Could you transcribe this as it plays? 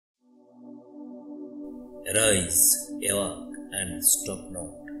Arise, awake, and stop not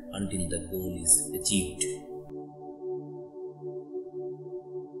until the goal is achieved.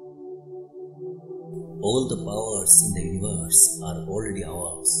 All the powers in the universe are already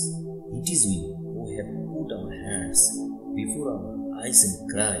ours. It is we who have put our hands before our eyes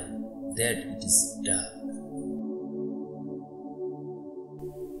and cry that it is dark.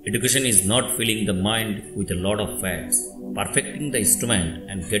 Education is not filling the mind with a lot of facts. Perfecting the instrument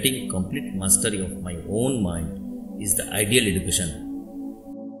and getting complete mastery of my own mind is the ideal education.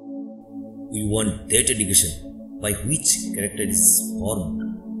 We want that education by which character is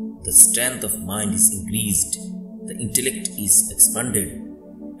formed, the strength of mind is increased, the intellect is expanded,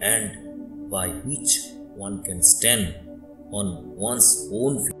 and by which one can stand on one's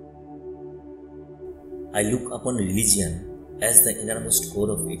own feet. I look upon religion as the innermost core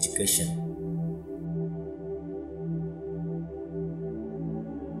of education.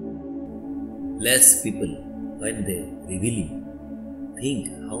 Less people, when they really think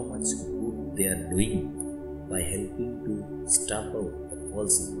how much good they are doing by helping to stamp out the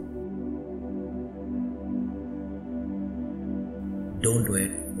falsehood. Don't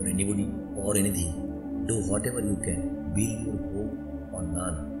wait for anybody or anything. Do whatever you can. Build your hope on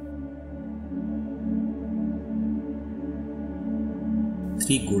none.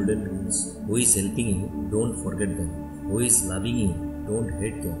 3 golden rules. Who is helping you, don't forget them. Who is loving you, don't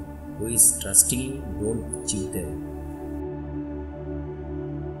hate them. Who is trusting you, don't cheat them.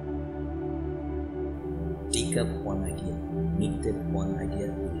 Take up one idea. Make that one idea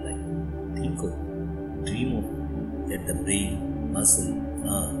your life. Think of it. Dream of it. Let the brain, muscle,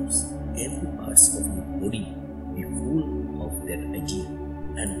 nerves, every parts of your body be full of that idea,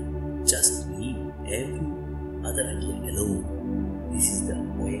 and just leave every other idea alone. This is the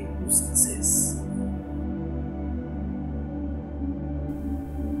way to success.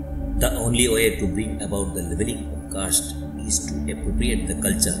 The only way to bring about the leveling of caste is to appropriate the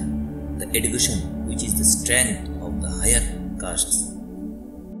culture, the education which is the strength of the higher castes.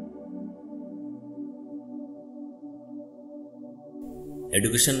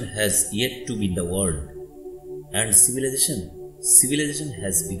 Education has yet to be in the world, and civilization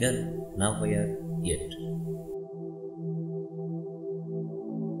has begun nowhere yet.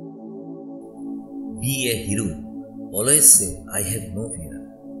 Be a hero. Always say, I have no fear.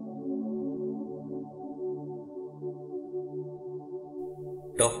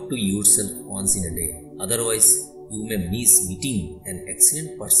 Talk to yourself once in a day, otherwise you may miss meeting an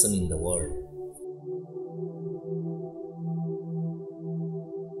excellent person in the world.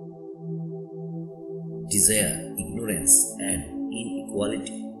 Desire, ignorance, and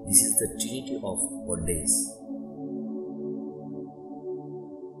inequality. This is the trinity of old days.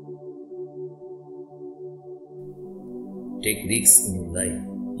 Take risks in your life.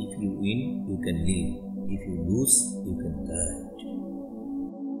 If you win, you can live. If you lose, you can die.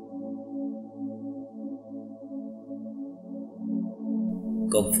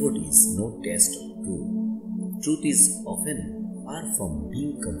 Comfort is no test of truth. Truth is often far from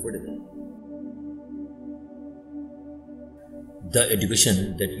being comfortable. The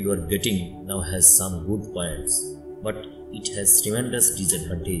education that you are getting now has some good points, but it has tremendous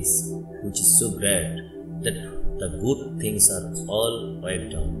disadvantages, which is so great that the good things are all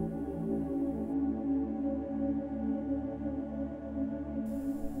wiped out.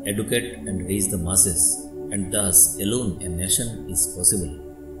 Educate and raise the masses, and thus alone a nation is possible.